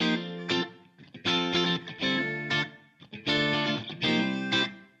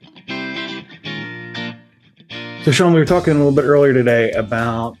So, Sean, we were talking a little bit earlier today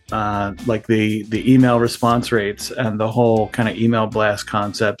about like the email response rates and the whole kind of email blast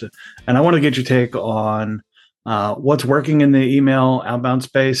concept. And I want to get your take on what's working in the email outbound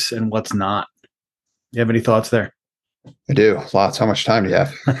space and what's not. You have any thoughts there? I do. Lots. How much time do you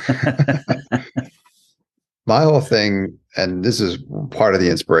have? My whole thing, and this is part of the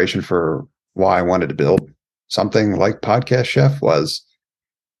inspiration for why I wanted to build something like Podcast Chef, was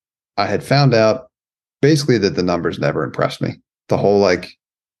I had found out basically that the numbers never impressed me. The whole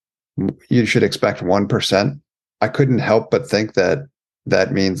you should expect 1%. I couldn't help but think that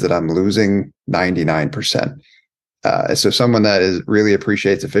that means that I'm losing 99%. So someone that really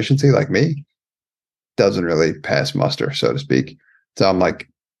appreciates efficiency like me doesn't really pass muster, so to speak. So I'm like,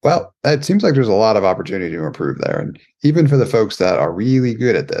 well, it seems like there's a lot of opportunity to improve there. And even for the folks that are really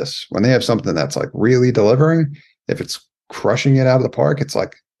good at this, when they have something that's like really delivering, if it's crushing it out of the park, it's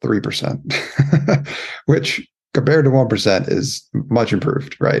like 3%, which compared to 1% is much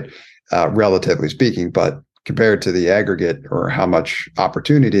improved, right? Relatively speaking, but compared to the aggregate or how much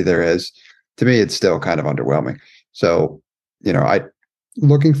opportunity there is, to me, it's still kind of underwhelming. So, I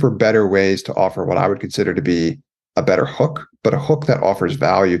looking for better ways to offer what I would consider to be a better hook, but a hook that offers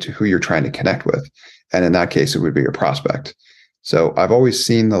value to who you're trying to connect with. And in that case, it would be your prospect. So I've always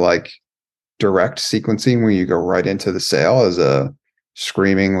seen the direct sequencing where you go right into the sale as a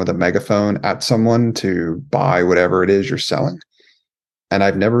screaming with a megaphone at someone to buy whatever it is you're selling. And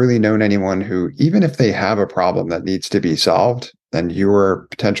I've never really known anyone who, even if they have a problem that needs to be solved, and you're a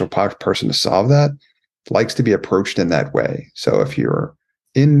potential person to solve that, likes to be approached in that way. So if you're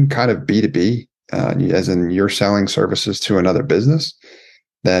in kind of B2B, as in you're selling services to another business,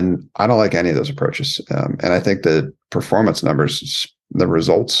 then I don't like any of those approaches. And I think the performance numbers, the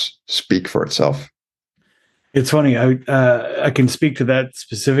results speak for itself. It's funny. I can speak to that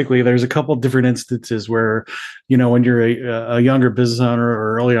specifically. There's a couple different instances where, when you're a younger business owner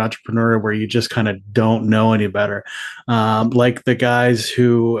or early entrepreneur, where you just kind of don't know any better. Like the guys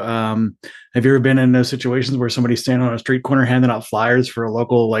who, have you ever been in those situations where somebody's standing on a street corner handing out flyers for a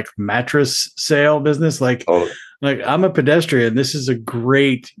local mattress sale business? Like I'm a pedestrian. This is a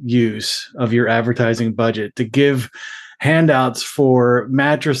great use of your advertising budget to give handouts for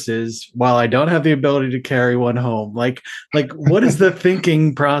mattresses while I don't have the ability to carry one home. Like what is the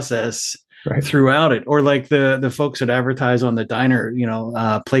thinking process right throughout it? Or like the folks that advertise on the diner,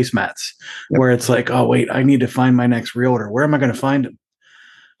 placemats, yep, where it's like, oh wait, I need to find my next realtor. Where am I going to find him?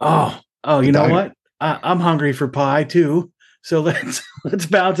 Oh, you know what? I'm hungry for pie too. So let's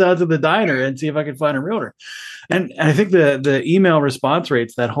bounce out to the diner and see if I can find a realtor. And I think the email response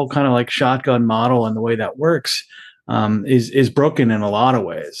rates, that whole kind of shotgun model and the way that works, is broken in a lot of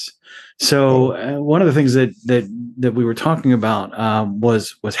ways. So one of the things that we were talking about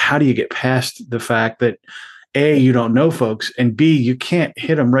was how do you get past the fact that A, you don't know folks, and B, you can't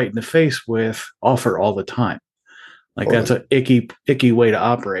hit them right in the face with offer all the time. That's an icky way to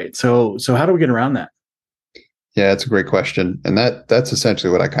operate. So how do we get around that? Yeah, it's a great question. And that's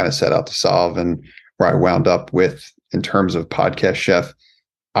essentially what I kind of set out to solve, and where I wound up with in terms of Podcast Chef.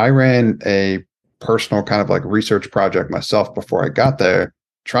 I ran a personal kind of research project myself before I got there,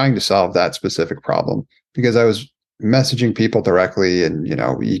 trying to solve that specific problem, because I was messaging people directly, and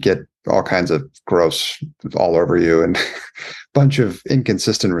you get all kinds of gross all over you and a bunch of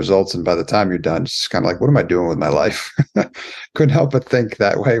inconsistent results. And by the time you're done, it's kind of what am I doing with my life? Couldn't help but think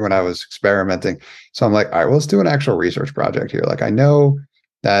that way when I was experimenting. So I'm like, all right, well, let's do an actual research project here. I know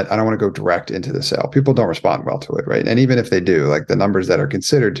that I don't want to go direct into the sale. People don't respond well to it, right? And even if they do, the numbers that are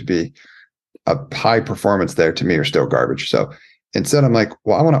considered to be a high performance there, to me, are still garbage. So instead, I'm like,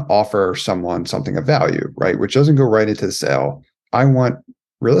 well, I want to offer someone something of value, right? Which doesn't go right into the sale. I want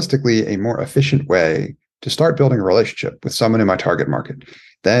realistically a more efficient way to start building a relationship with someone in my target market.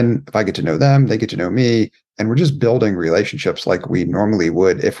 Then if I get to know them, they get to know me, and we're just building relationships like we normally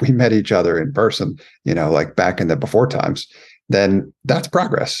would if we met each other in person, back in the before times, then that's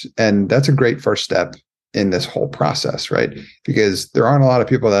progress. And that's a great first step in this whole process, right? Because there aren't a lot of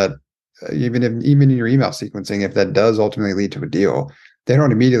people that, even in your email sequencing, if that does ultimately lead to a deal, they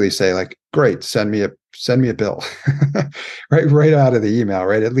don't immediately say great, send me a bill right out of the email,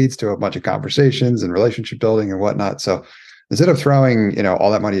 right? It leads to a bunch of conversations and relationship building and whatnot. So instead of throwing, all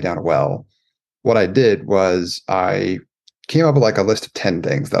that money down a well, what I did was I came up with a list of 10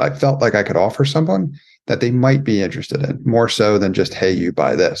 things that I felt like I could offer someone that they might be interested in, more so than just, hey, you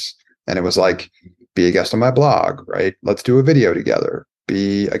buy this. And it was be a guest on my blog, right? Let's do a video together.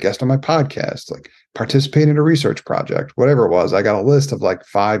 Be a guest on my podcast, participate in a research project, whatever it was. I got a list of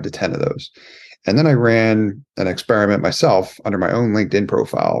 5 to 10 of those. And then I ran an experiment myself under my own LinkedIn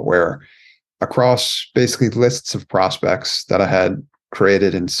profile where across basically lists of prospects that I had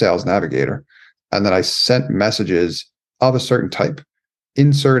created in Sales Navigator. And then I sent messages of a certain type,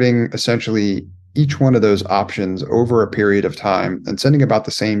 inserting essentially each one of those options over a period of time and sending about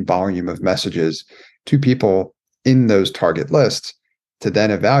the same volume of messages to people in those target lists to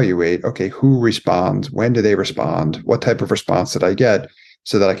then evaluate, okay, who responds? When do they respond? What type of response did I get?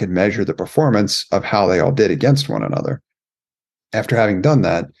 So that I could measure the performance of how they all did against one another. After having done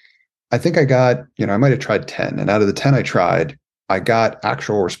that, I think I got, I might have tried 10. And out of the 10 I tried, I got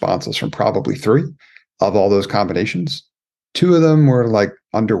actual responses from probably 3 of all those combinations. 2 of them were like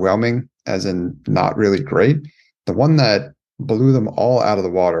underwhelming, as in not really great. The one that blew them all out of the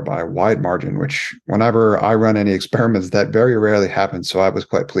water by a wide margin, which whenever I run any experiments, that very rarely happens. So I was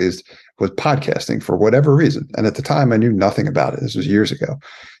quite pleased, was podcasting for whatever reason. And at the time, I knew nothing about it. This was years ago.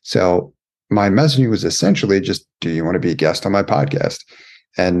 So my messaging was essentially just, do you want to be a guest on my podcast?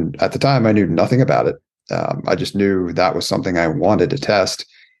 And at the time, I knew nothing about it. I just knew that was something I wanted to test.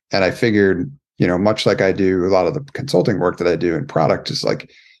 And I figured, much like I do a lot of the consulting work that I do in product, is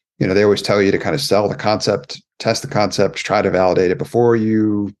like, they always tell you to kind of sell the concept, test the concept, try to validate it before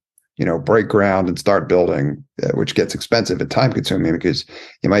you, break ground and start building, which gets expensive and time consuming because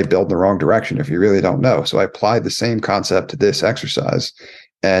you might build in the wrong direction if you really don't know. So I applied the same concept to this exercise.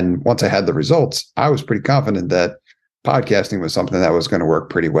 And once I had the results, I was pretty confident that podcasting was something that was going to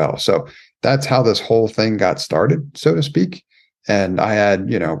work pretty well. So that's how this whole thing got started, so to speak. And I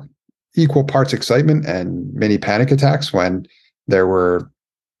had, equal parts excitement and many panic attacks when there were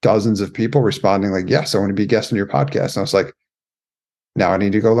dozens of people responding like, yes, I want to be a guest on your podcast. And I was like, now I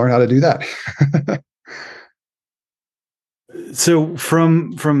need to go learn how to do that. So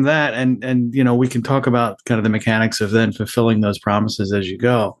from that, and we can talk about kind of the mechanics of then fulfilling those promises as you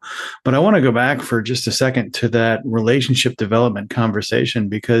go, but I want to go back for just a second to that relationship development conversation,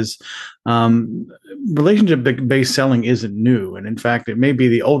 because relationship based selling isn't new, and in fact it may be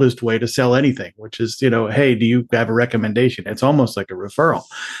the oldest way to sell anything, which is, hey, do you have a recommendation? It's almost like a referral.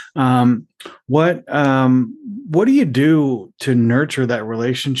 What do you do to nurture that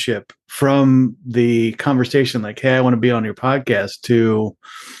relationship from the conversation like, hey, I want to be on your podcast, to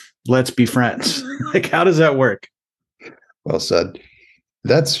let's be friends? Like, how does that work? Well said.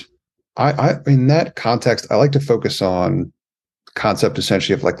 That's I in that context, I like to focus on concept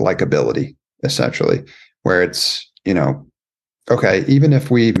essentially of like likability, essentially, where it's, okay, even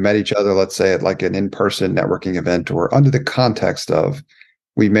if we met each other, let's say at like an in-person networking event, or under the context of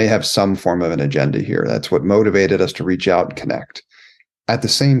we may have some form of an agenda here. That's what motivated us to reach out and connect. At the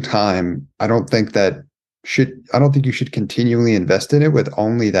same time, I don't think you should continually invest in it with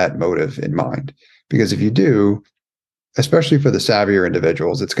only that motive in mind. Because if you do, especially for the savvier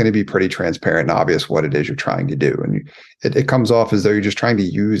individuals, it's going to be pretty transparent and obvious what it is you're trying to do. And it comes off as though you're just trying to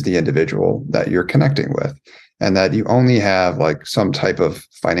use the individual that you're connecting with, and that you only have like some type of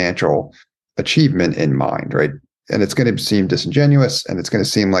financial achievement in mind, right? And it's going to seem disingenuous, and it's going to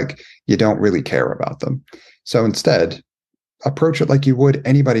seem like you don't really care about them. So instead, approach it like you would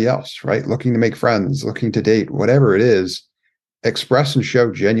anybody else, right? Looking to make friends, looking to date, whatever it is, express and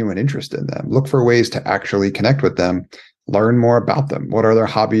show genuine interest in them. Look for ways to actually connect with them, learn more about them. What are their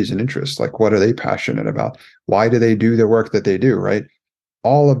hobbies and interests? Like, what are they passionate about? Why do they do the work that they do, right?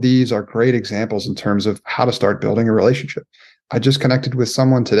 All of these are great examples in terms of how to start building a relationship. I just connected with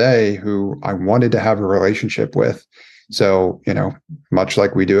someone today who I wanted to have a relationship with. So, much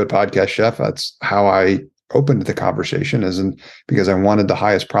like we do at Podcast Chef, that's how I opened the conversation, because I wanted the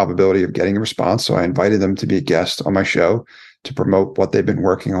highest probability of getting a response. So I invited them to be a guest on my show to promote what they've been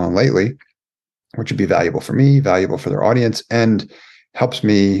working on lately, which would be valuable for me, valuable for their audience, and helps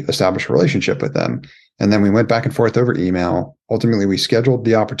me establish a relationship with them. And then we went back and forth over email. Ultimately, we scheduled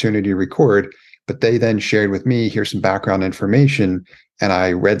the opportunity to record, but they then shared with me, here's some background information, and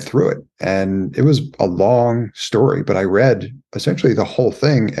I read through it. And it was a long story, but I read essentially the whole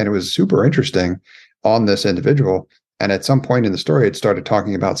thing, and it was super interesting on this individual. And at some point in the story, it started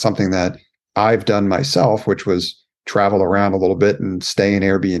talking about something that I've done myself, which was travel around a little bit and stay in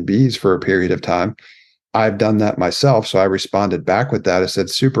Airbnbs for a period of time. I've done that myself. So I responded back with that. I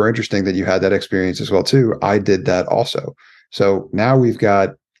said, super interesting that you had that experience as well, too. I did that also. So now we've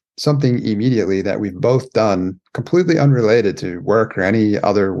got something immediately that we've both done completely unrelated to work or any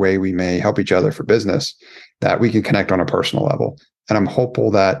other way we may help each other for business, that we can connect on a personal level. And I'm hopeful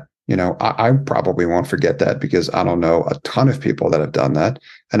that, I probably won't forget that, because I don't know a ton of people that have done that.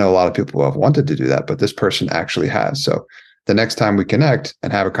 I know a lot of people who have wanted to do that, but this person actually has. So the next time we connect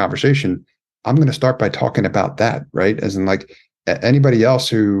and have a conversation, I'm going to start by talking about that, right? As in, like, anybody else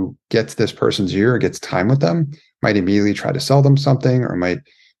who gets this person's ear, gets time with them, might immediately try to sell them something, or might,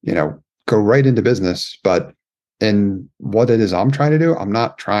 go right into business. But in what it is I'm trying to do, I'm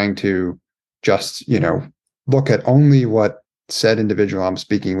not trying to just, look at only what said individual I'm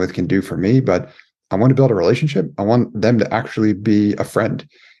speaking with can do for me, but I want to build a relationship. I want them to actually be a friend.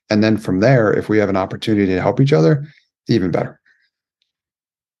 And then from there, if we have an opportunity to help each other, even better.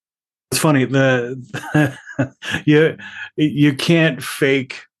 It's funny, the you can't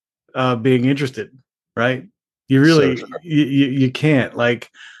fake being interested, right? You So really you can't. Like,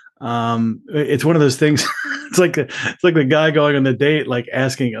 it's one of those things. It's like the guy going on the date, like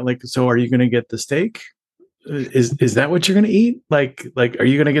asking, like, so are you going to get the steak? Is that what you're going to eat? Like, are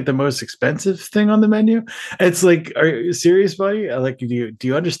you going to get the most expensive thing on the menu? It's like, are you serious, buddy? Like, do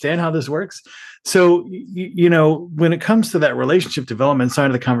you understand how this works? So, when it comes to that relationship development side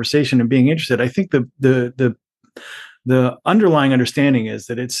of the conversation and being interested, I think the underlying understanding is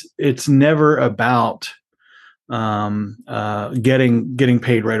that it's never about getting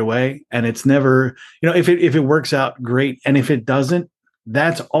paid right away, and it's never, if it works out, great, and if it doesn't,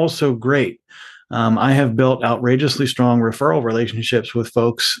 that's also great. I have built outrageously strong referral relationships with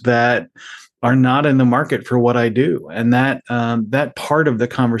folks that are not in the market for what I do, and that part of the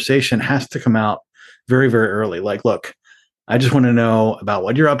conversation has to come out very, very early. Like, look, I just want to know about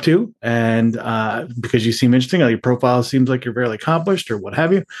what you're up to, and because you seem interesting, your profile seems like you're very accomplished, or what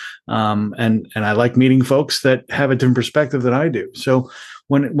have you, and I like meeting folks that have a different perspective than I do. So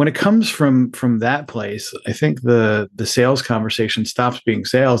when it comes from that place, I think the sales conversation stops being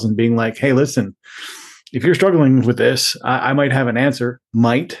sales and being like, hey, listen, if you're struggling with this, I might have an answer.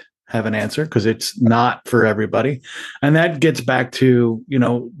 Might have an answer, because it's not for everybody. And that gets back to,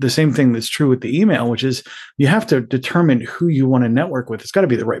 the same thing that's true with the email, which is you have to determine who you want to network with. It's got to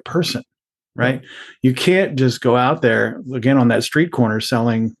be the right person, right? You can't just go out there again on that street corner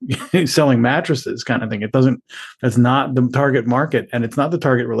selling selling mattresses kind of thing. That's not the target market, and it's not the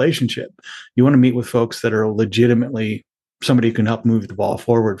target relationship. You want to meet with folks that are legitimately somebody who can help move the ball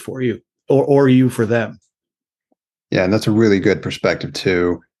forward for you, or you for them. Yeah, and that's a really good perspective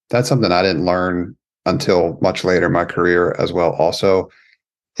too. That's something I didn't learn until much later in my career as well. Also,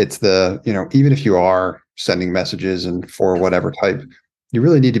 it's even if you are sending messages and for whatever type, you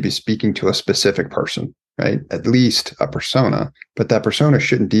really need to be speaking to a specific person, right? At least a persona, but that persona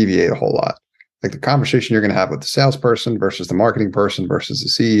shouldn't deviate a whole lot. Like the conversation you're going to have with the salesperson versus the marketing person versus the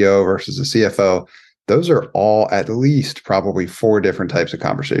CEO versus the CFO, those are all at least probably 4 different types of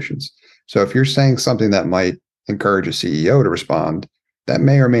conversations. So if you're saying something that might encourage a CEO to respond, that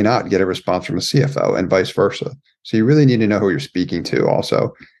may or may not get a response from a CFO, and vice versa. So you really need to know who you're speaking to.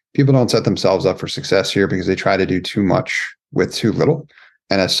 Also, people don't set themselves up for success here because they try to do too much with too little.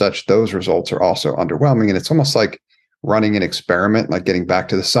 And as such, those results are also underwhelming. And it's almost like running an experiment, like getting back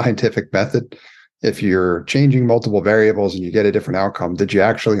to the scientific method. If you're changing multiple variables and you get a different outcome, did you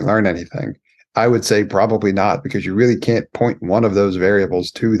actually learn anything? I would say probably not, because you really can't point one of those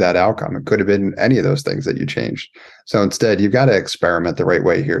variables to that outcome. It could have been any of those things that you changed. So instead, you've got to experiment the right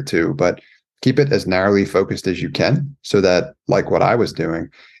way here too, but keep it as narrowly focused as you can, so that, like what I was doing,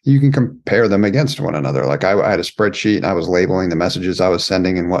 you can compare them against one another. Like I had a spreadsheet and I was labeling the messages I was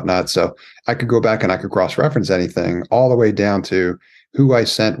sending and whatnot. So I could go back and I could cross-reference anything all the way down to who I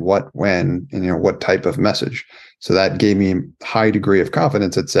sent what, when, and what type of message. So that gave me a high degree of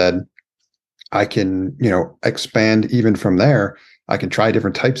confidence that said, I can, expand even from there. I can try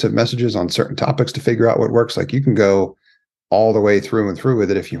different types of messages on certain topics to figure out what works. Like you can go all the way through and through with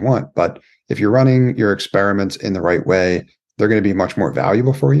it if you want. But if you're running your experiments in the right way, they're going to be much more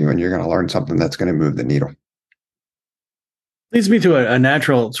valuable for you, and you're going to learn something that's going to move the needle. Leads me to a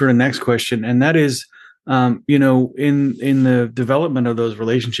natural sort of next question, and that is, in the development of those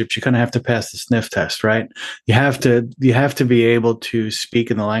relationships, you kind of have to pass the sniff test, right? You have to be able to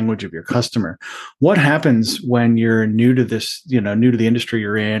speak in the language of your customer. What happens when you're new to this, new to the industry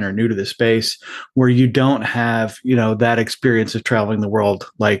you're in, or new to the space, where you don't have, that experience of traveling the world,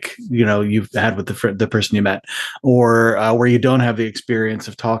 like, you've had with the person you met, or where you don't have the experience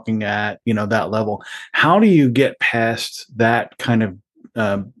of talking at, that level? How do you get past that kind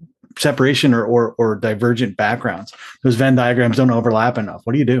of separation or divergent backgrounds? Those Venn diagrams don't overlap enough.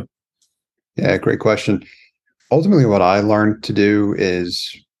 What do you do? Yeah, great question. Ultimately, what I learned to do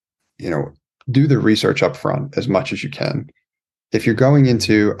is, do the research up front as much as you can. If you're going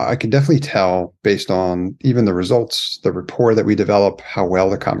into, I can definitely tell based on even the results, the rapport that we develop, how well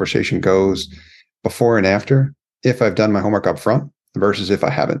the conversation goes before and after, if I've done my homework up front versus if I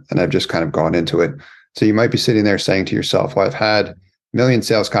haven't, and I've just kind of gone into it. So you might be sitting there saying to yourself, well, I've had million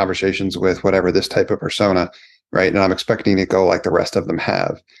sales conversations with whatever this type of persona, right? And I'm expecting to go like the rest of them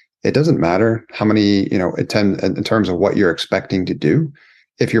have. It doesn't matter how many, in terms of what you're expecting to do.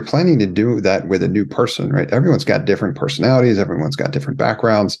 if you're planning to do that with a new person, right? Everyone's got different personalities, everyone's got different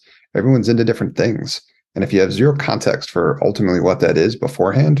backgrounds, everyone's into different things. And if you have zero context for ultimately what that is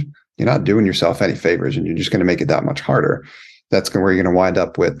beforehand, you're not doing yourself any favors, and you're just going to make it that much harder. That's where you're going to wind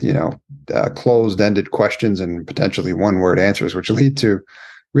up with, closed-ended questions and potentially one-word answers, which lead to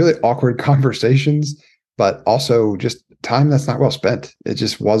really awkward conversations, but also just time that's not well spent.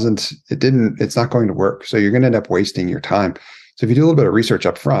 It's not going to work. So you're going to end up wasting your time. So if you do a little bit of research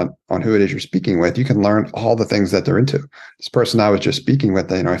up front on who it is you're speaking with, you can learn all the things that they're into. This person I was just speaking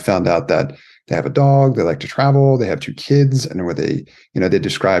with, I found out that they have a dog, they like to travel, they have 2 kids, and they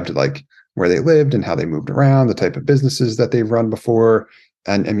described like where they lived and how they moved around, the type of businesses that they've run before.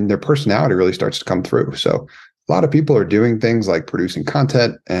 And I mean, their personality really starts to come through. So a lot of people are doing things like producing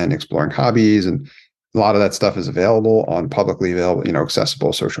content and exploring hobbies, and a lot of that stuff is available on publicly available,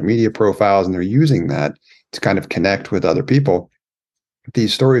 accessible social media profiles, and they're using that to kind of connect with other people.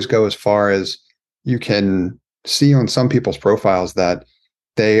 These stories go as far as you can see on some people's profiles that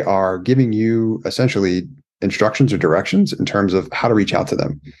they are giving you essentially instructions or directions in terms of how to reach out to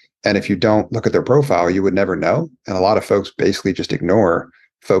them. And if you don't look at their profile, you would never know. And a lot of folks basically just ignore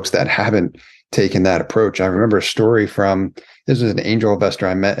folks that haven't taken that approach. I remember a story this was an angel investor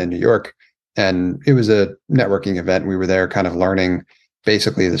I met in New York, and it was a networking event. We were there kind of learning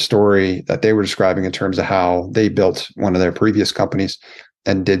basically the story that they were describing in terms of how they built one of their previous companies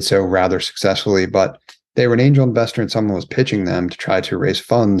and did so rather successfully. But they were an angel investor, and someone was pitching them to try to raise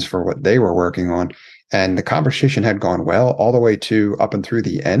funds for what they were working on. And the conversation had gone well all the way to up and through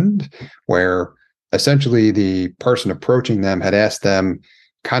the end, where essentially the person approaching them had asked them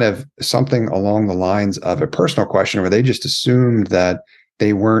kind of something along the lines of a personal question, where they just assumed that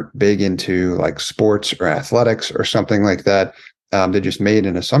they weren't big into like sports or athletics or something like that. They just made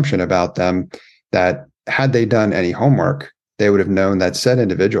an assumption about them that had they done any homework, they would have known that said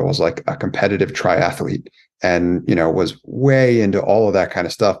individual was like a competitive triathlete and, was way into all of that kind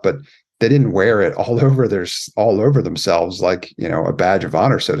of stuff, but they didn't wear it all over themselves, like, a badge of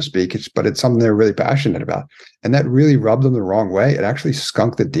honor, so to speak. But it's something they're really passionate about. And that really rubbed them the wrong way. It actually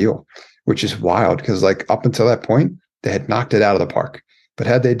skunked the deal, which is wild, because like up until that point, they had knocked it out of the park. But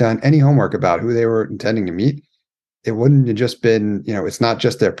had they done any homework about who they were intending to meet, it wouldn't have just been, it's not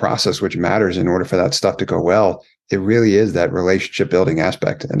just their process which matters in order for that stuff to go well. It really is that relationship building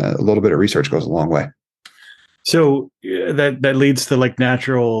aspect, and a little bit of research goes a long way. So that leads to like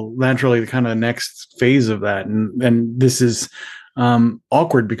naturally the kind of next phase of that, and this is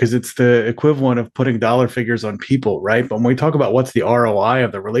awkward because it's the equivalent of putting dollar figures on people, right? But when we talk about what's the ROI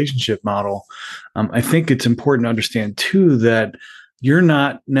of the relationship model, I think it's important to understand too that you're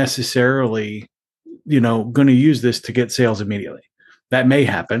not necessarily going to use this to get sales immediately. That may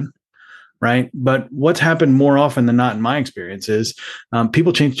happen, right? But what's happened more often than not in my experience is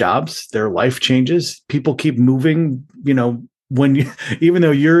people change jobs, their life changes, people keep moving, even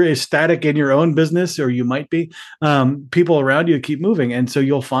though you're static in your own business, or you might be, people around you keep moving. And so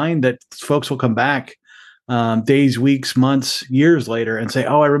you'll find that folks will come back days, weeks, months, years later and say,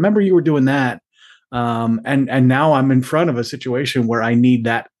 oh, I remember you were doing that. And now I'm in front of a situation where I need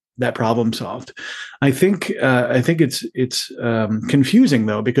that problem solved. I think it's confusing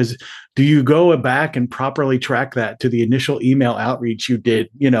though, because do you go back and properly track that to the initial email outreach you did,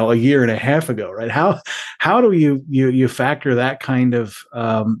 a year and a half ago, right? How do you factor that kind of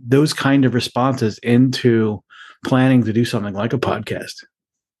those kind of responses into planning to do something like a podcast?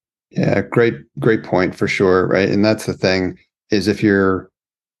 Yeah, great point for sure, right? And that's the thing is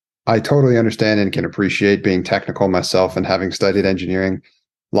I totally understand and can appreciate being technical myself and having studied engineering.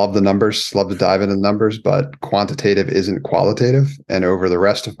 Love the numbers, love to dive into the numbers, but quantitative isn't qualitative. And over the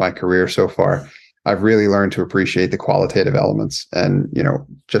rest of my career so far, I've really learned to appreciate the qualitative elements, and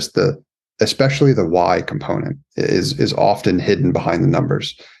just especially the why component is often hidden behind the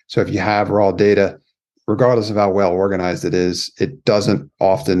numbers. So if you have raw data, regardless of how well organized it is, it doesn't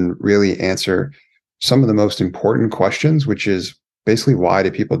often really answer some of the most important questions, which is basically, why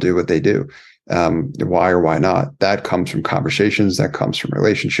do people do what they do? Why or why not? That comes from conversations, that comes from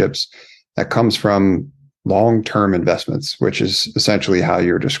relationships, that comes from long-term investments, which is essentially how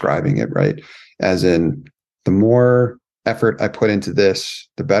you're describing it, right? As in, the more effort I put into this,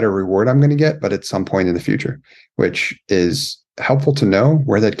 the better reward I'm going to get, but at some point in the future, which is helpful to know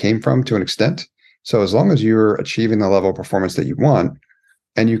where that came from to an extent. So as long as you're achieving the level of performance that you want,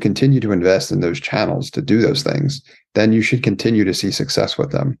 and you continue to invest in those channels to do those things, then you should continue to see success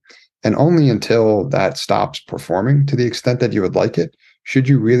with them. And only until that stops performing to the extent that you would like it, should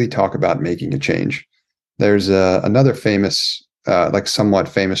you really talk about making a change. There's another famous, somewhat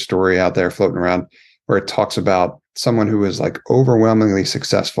famous story out there floating around where it talks about someone who was like overwhelmingly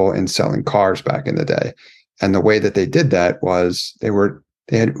successful in selling cars back in the day. And the way that they did that was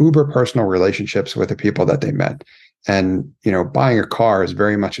they had uber personal relationships with the people that they met. And, buying a car is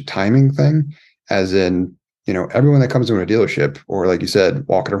very much a timing thing, as in, everyone that comes into a dealership, or like you said,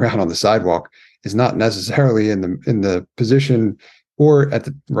 walking around on the sidewalk, is not necessarily in the position or at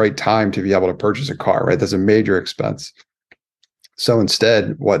the right time to be able to purchase a car, right? That's a major expense. So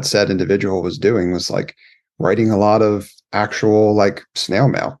instead, what said individual was doing was like writing a lot of actual like snail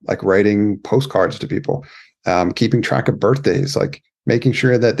mail, like writing postcards to people, keeping track of birthdays, like making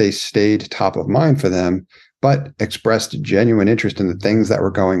sure that they stayed top of mind for them, but expressed genuine interest in the things that were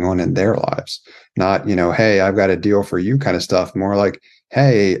going on in their lives. Not, hey, I've got a deal for you kind of stuff. More like,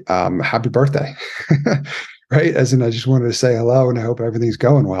 hey, happy birthday, right? As in, I just wanted to say hello and I hope everything's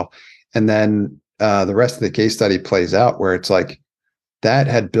going well. And then the rest of the case study plays out where it's like that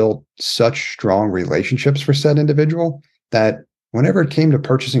had built such strong relationships for said individual that whenever it came to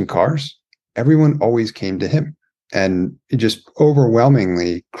purchasing cars, everyone always came to him. And it just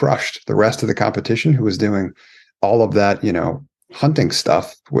overwhelmingly crushed the rest of the competition who was doing all of that, hunting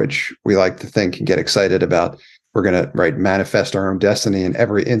stuff, which we like to think and get excited about. We're going to manifest our own destiny in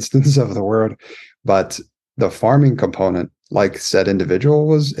every instance of the world. But the farming component, like said individual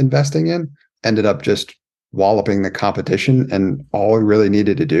was investing in, ended up just walloping the competition. And all he really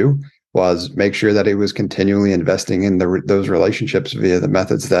needed to do was make sure that he was continually investing in those relationships via the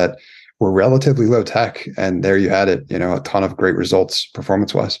methods that were relatively low tech. And there you had it, a ton of great results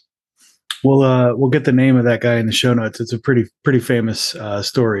performance wise. We'll get the name of that guy in the show notes. It's a pretty famous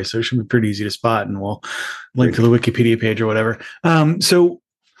story, so it should be pretty easy to spot, and we'll link to the Wikipedia page or whatever. So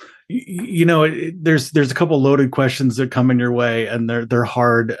there's a couple loaded questions that come in your way, and they're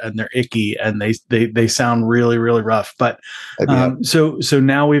hard and they're icky and they sound really really rough. But so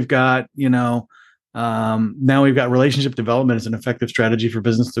now we've got relationship development as an effective strategy for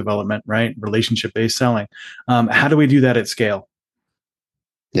business development, right? Relationship based selling. How do we do that at scale?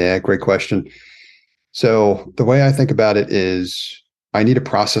 Yeah, great question. So the way I think about it is I need a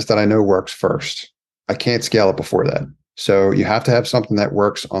process that I know works first. I can't scale it before that. So you have to have something that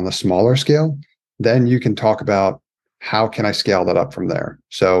works on the smaller scale. Then you can talk about how can I scale that up from there.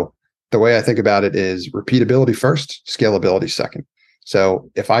 So the way I think about it is repeatability first, scalability second. So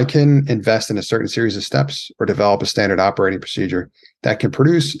if I can invest in a certain series of steps or develop a standard operating procedure that can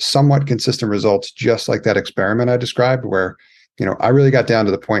produce somewhat consistent results, just like that experiment I described, where I really got down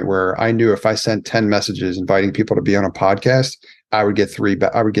to the point where I knew if I sent 10 messages inviting people to be on a podcast, I would get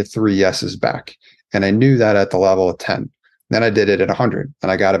three yeses back. And I knew that at the level of 10. Then I did it at 100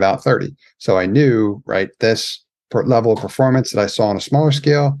 and I got about 30. So I knew, this level of performance that I saw on a smaller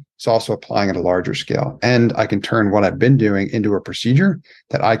scale, it's also applying at a larger scale. And I can turn what I've been doing into a procedure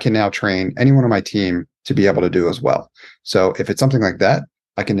that I can now train anyone on my team to be able to do as well. So if it's something like that,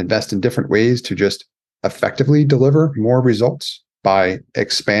 I can invest in different ways to just effectively deliver more results by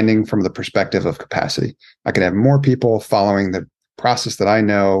expanding from the perspective of capacity. I can have more people following the process that I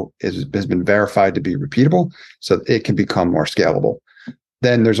know has been verified to be repeatable so that it can become more scalable.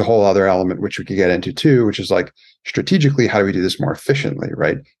 Then there's a whole other element which we could get into too, which is like strategically, how do we do this more efficiently,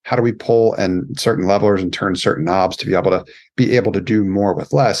 right? How do we pull and certain levers and turn certain knobs to be able to do more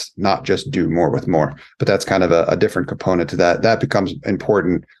with less, not just do more with more. But that's kind of a different component to that. That becomes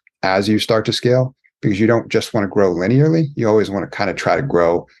important as you start to scale, because you don't just want to grow linearly. You always want to kind of try to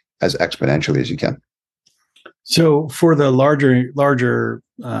grow as exponentially as you can. So for the larger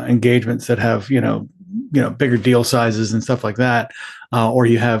engagements that have, bigger deal sizes and stuff like that, or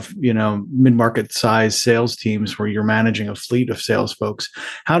you have, mid-market size sales teams where you're managing a fleet of sales folks,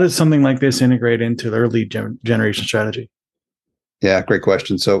 how does something like this integrate into their lead generation strategy? Yeah, great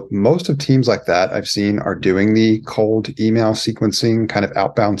question. So most of teams like that I've seen are doing the cold email sequencing kind of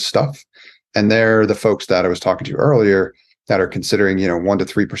outbound stuff. And they're the folks that I was talking to earlier that are considering, 1% to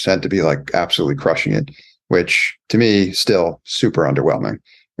 3% to be like absolutely crushing it, which to me still super underwhelming,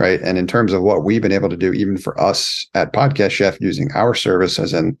 right? And in terms of what we've been able to do, even for us at Podcast Chef, using our service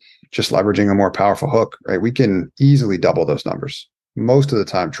as in just leveraging a more powerful hook, right? We can easily double those numbers, most of the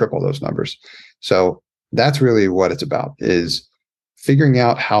time, triple those numbers. So that's really what it's about, is figuring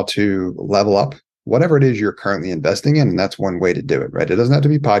out how to level up whatever it is you're currently investing in. And that's one way to do it, right? It doesn't have to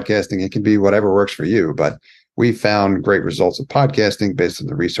be podcasting. It can be whatever works for you, but we found great results of podcasting based on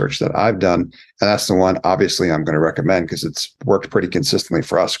the research that I've done. And that's the one, obviously, I'm going to recommend because it's worked pretty consistently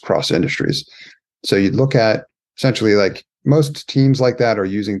for us across industries. So you'd look at essentially like most teams like that are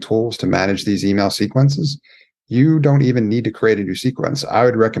using tools to manage these email sequences. You don't even need to create a new sequence. I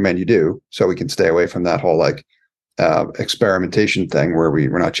would recommend you do, so we can stay away from that whole like experimentation thing where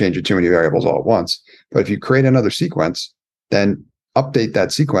we're not changing too many variables all at once. But if you create another sequence, then update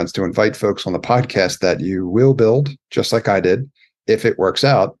that sequence to invite folks on the podcast that you will build, just like I did, if it works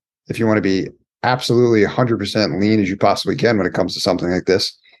out. If you want to be absolutely 100% lean as you possibly can when it comes to something like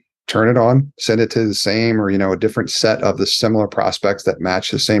this, turn it on, send it to the same or, a different set of the similar prospects that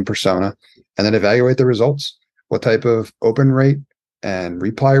match the same persona, and then evaluate the results. What type of open rate and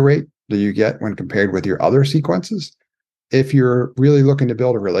reply rate do you get when compared with your other sequences? If you're really looking to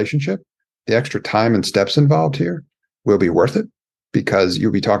build a relationship, the extra time and steps involved here will be worth it, because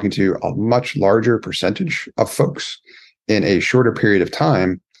you'll be talking to a much larger percentage of folks in a shorter period of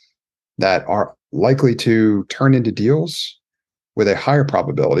time that are likely to turn into deals with a higher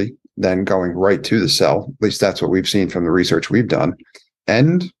probability than going right to the sell. At least that's what we've seen from the research we've done.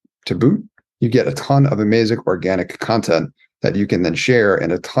 And to boot, you get a ton of amazing organic content that you can then share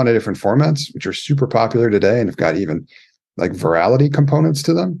in a ton of different formats, which are super popular today and have got even like virality components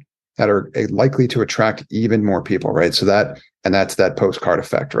to them that are likely to attract even more people, right? So that's that postcard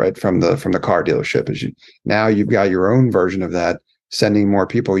effect, right? From the car dealership, now you've got your own version of that, sending more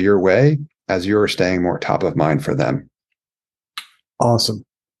people your way as you're staying more top of mind for them. Awesome.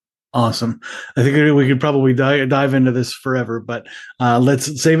 I think we could probably dive into this forever, but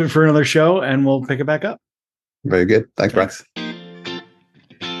let's save it for another show and we'll pick it back up. Very good. Thanks, Brian.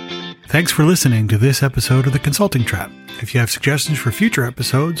 Thanks for listening to this episode of The Consulting Trap. If you have suggestions for future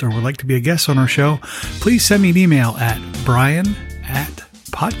episodes or would like to be a guest on our show, please send me an email at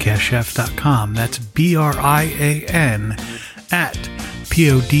brian@podcastchef.com. That's BRIAN at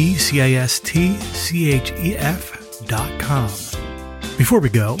podcastchef.com. Before we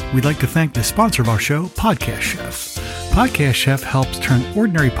go, we'd like to thank the sponsor of our show, Podcast Chef. Podcast Chef helps turn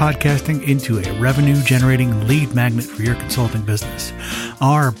ordinary podcasting into a revenue-generating lead magnet for your consulting business.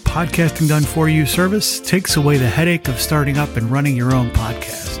 Our Podcasting Done For You service takes away the headache of starting up and running your own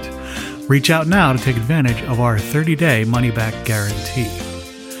podcast. Reach out now to take advantage of our 30-day money-back guarantee.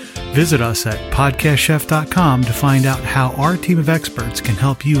 Visit us at podcastchef.com to find out how our team of experts can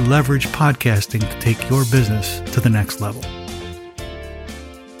help you leverage podcasting to take your business to the next level.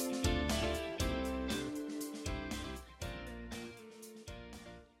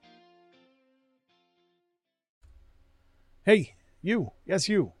 Hey, you. Yes,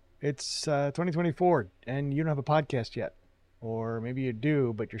 you. It's 2024 and you don't have a podcast yet. Or maybe you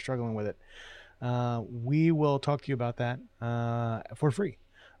do, but you're struggling with it. We will talk to you about that for free.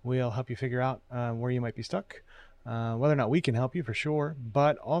 We'll help you figure out where you might be stuck, whether or not we can help you for sure.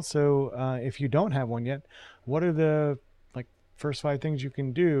 But also, if you don't have one yet, what are the first 5 things you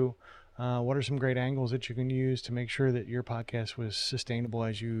can do? What are some great angles that you can use to make sure that your podcast was sustainable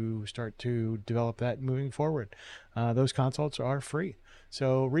as you start to develop that moving forward? Those consults are free.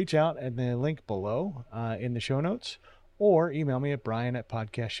 So reach out at the link below in the show notes or email me at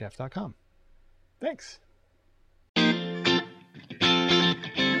brian@podcastchef.com. Thanks.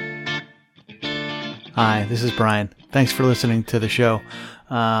 Hi, this is Brian. Thanks for listening to the show.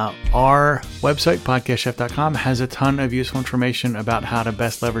 Our website, podcastchef.com, has a ton of useful information about how to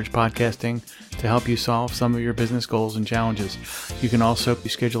best leverage podcasting to help you solve some of your business goals and challenges. You can also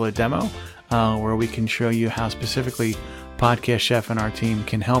schedule a demo where we can show you how specifically Podcast Chef and our team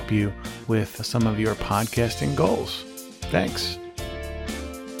can help you with some of your podcasting goals. Thanks.